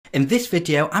In this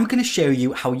video, I'm going to show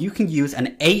you how you can use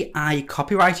an AI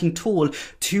copywriting tool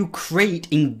to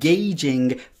create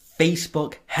engaging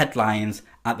Facebook headlines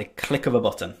at the click of a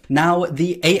button. Now,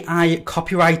 the AI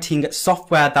copywriting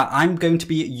software that I'm going to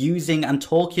be using and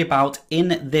talking about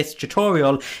in this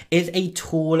tutorial is a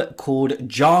tool called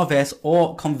Jarvis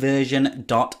or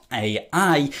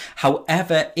Conversion.ai.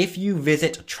 However, if you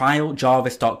visit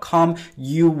trialjarvis.com,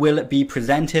 you will be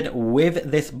presented with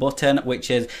this button,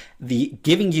 which is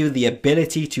giving you the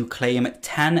ability to claim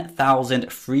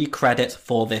 10,000 free credits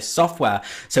for this software.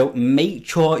 So make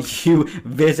sure you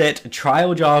visit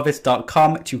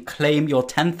trialjarvis.com to claim your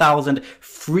 10,000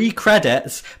 free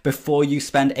credits before you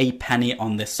spend a penny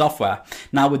on this software.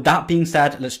 Now, with that being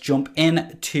said, let's jump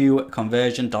into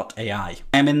Conversion.ai.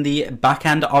 I'm in the back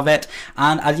end of it,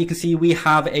 and as you can see, we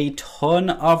have a ton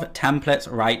of templates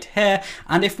right here.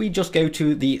 And if we just go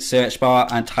to the search bar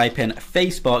and type in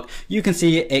Facebook, you can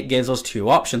see it gives us two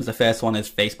options. The first one is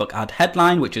Facebook ad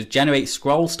headline, which is generate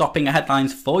scroll stopping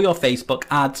headlines for your Facebook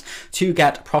ads to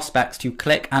get prospects to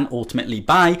click and ultimately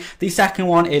buy. The second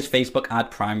one is Facebook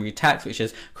ad primary text, which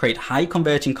is create high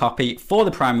converting copy for the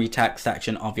primary text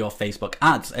section of your Facebook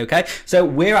ads. Okay, so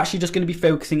we're actually just going to be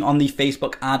focusing on the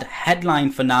Facebook ad headline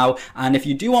for now, and if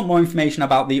you do want more information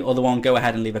about the other one, go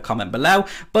ahead and leave a comment below,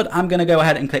 but I'm going to go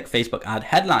ahead and click Facebook ad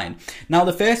headline. Now,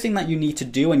 the first thing that you need to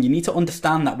do, and you need to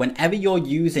understand that whenever you're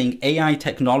using AI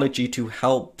technology to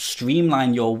help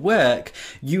streamline your work,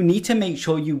 you need to make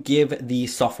sure you give the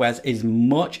softwares as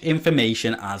much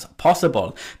information as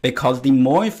possible, because the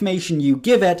more information you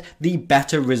give it, the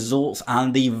better results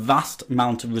and the vast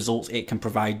amount of results it can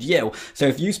provide you. So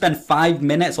if you spend 5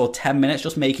 minutes or 10 minutes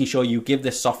just making sure you give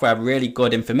this software really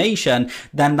good information,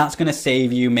 then that's going to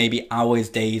save you maybe hours,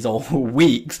 days, or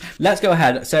weeks. Let's go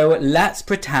ahead. So let's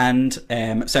pretend,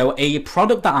 so a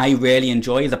product that I really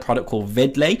enjoy is a product called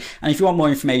Vidly. And if you want more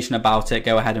information about it,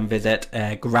 go ahead and visit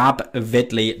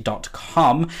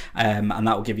grabvidly.com, and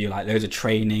that will give you like loads of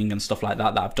training and stuff like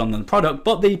that I've done on the product,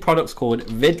 but the product's called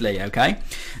Vidly. Okay,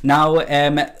 now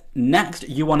next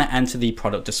you want to enter the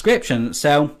product description.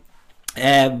 So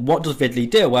what does Vidly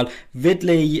do? Well,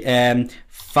 Vidly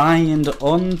find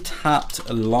untapped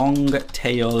long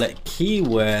tail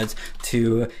keywords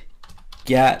to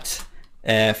get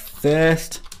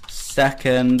first,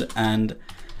 second and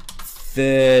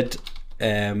third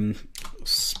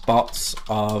spots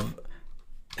of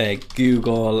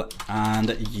Google and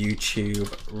YouTube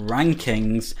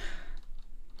rankings.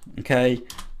 Okay,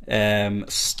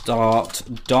 start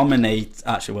dominate.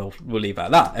 Actually, we'll leave it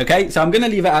at that. Okay, so I'm going to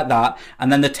leave it at that. And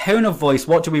then the tone of voice,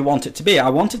 what do we want it to be? I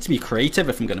want it to be creative,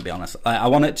 if I'm going to be honest. I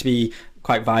want it to be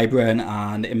quite vibrant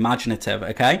and imaginative.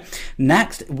 Okay,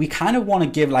 next we kind of want to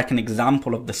give like an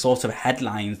example of the sort of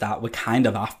headlines that we're kind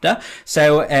of after.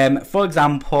 So for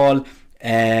example,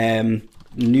 newbie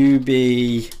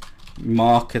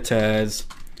marketers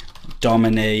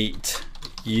dominate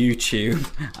YouTube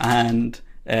and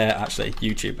actually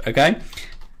YouTube. Okay,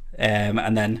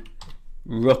 and then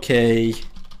rookie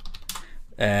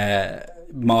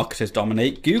marketers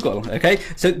dominate Google. Okay,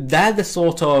 so they're the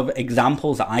sort of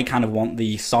examples that I kind of want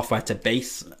the software to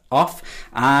base off.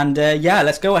 And yeah,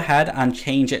 let's go ahead and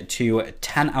change it to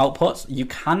 10 outputs. You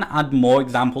can add more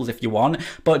examples if you want,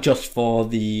 but just for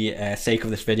the sake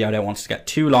of this video, I don't want it to get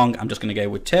too long. I'm just going to go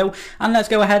with 2, and let's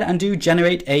go ahead and do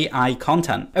generate AI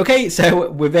content. Okay, so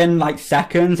within like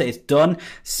seconds it's done.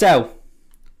 So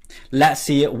let's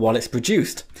see what it's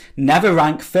produced. Never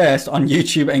rank first on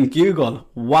YouTube and Google.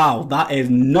 Wow, that is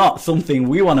not something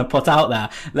we want to put out there.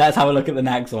 Let's have a look at the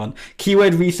next one.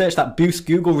 Keyword research that boosts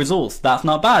Google results. That's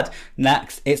not bad.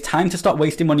 Next, it's time to stop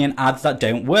wasting money on ads that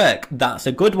don't work. That's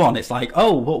a good one. It's like,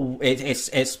 oh,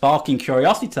 it's sparking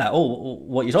curiosity to that. Oh,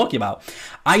 what are you talking about?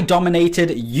 I dominated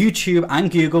YouTube and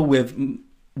Google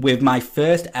with my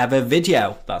first ever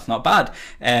video. That's not bad,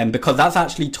 because that's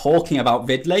actually talking about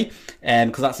Vidly,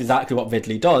 because that's exactly what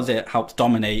Vidly does. It helps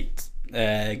dominate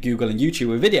Google and YouTube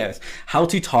with videos. How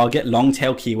to target long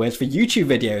tail keywords for YouTube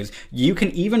videos. You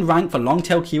can even rank for long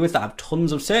tail keywords that have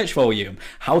tons of search volume.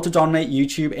 How to dominate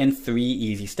YouTube in 3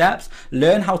 easy steps.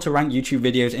 Learn how to rank YouTube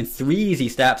videos in 3 easy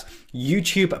steps.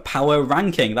 YouTube power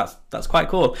ranking. That's quite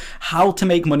cool. How to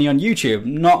make money on YouTube.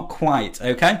 Not quite.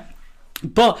 Okay,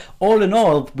 but all in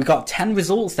all, we got 10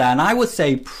 results there, and I would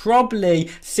say probably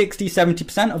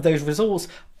 60-70% of those results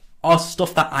are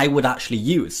stuff that I would actually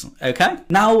use, okay?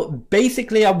 Now,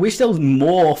 basically, I wish there was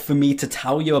more for me to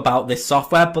tell you about this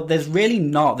software, but there's really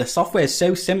not. The software is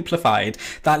so simplified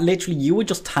that literally you would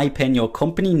just type in your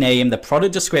company name, the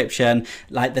product description,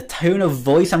 like the tone of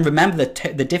voice, and remember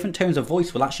the different tones of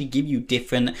voice will actually give you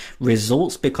different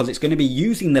results because it's going to be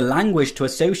using the language to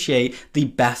associate the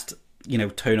best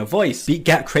tone of voice.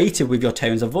 Get creative with your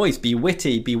tones of voice, be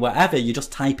witty, be whatever, you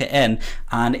just type it in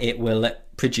and it will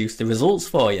produce the results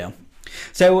for you.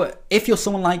 So if you're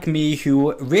someone like me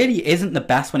who really isn't the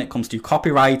best when it comes to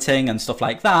copywriting and stuff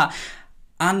like that,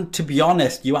 and to be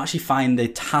honest, you actually find the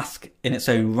task in its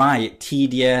own right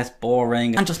tedious,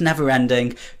 boring, and just never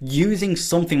ending, using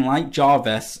something like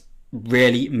Jarvis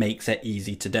really makes it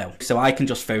easy to do. So I can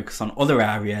just focus on other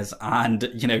areas and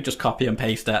just copy and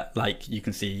paste it like you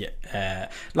can see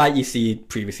like you see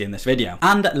previously in this video.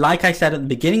 And like I said at the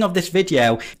beginning of this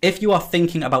video, if you are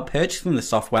thinking about purchasing the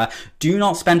software, do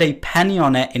not spend a penny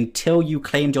on it until you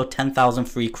claimed your 10,000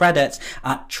 free credits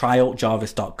at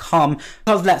trialjarvis.com,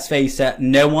 because let's face it,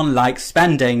 no one likes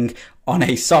spending on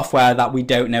a software that we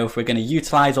don't know if we're going to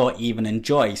utilize or even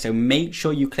enjoy. So make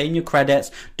sure you claim your credits.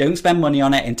 Don't spend money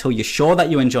on it until you're sure that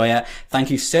you enjoy it.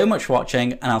 Thank you so much for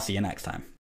watching, and I'll see you next time.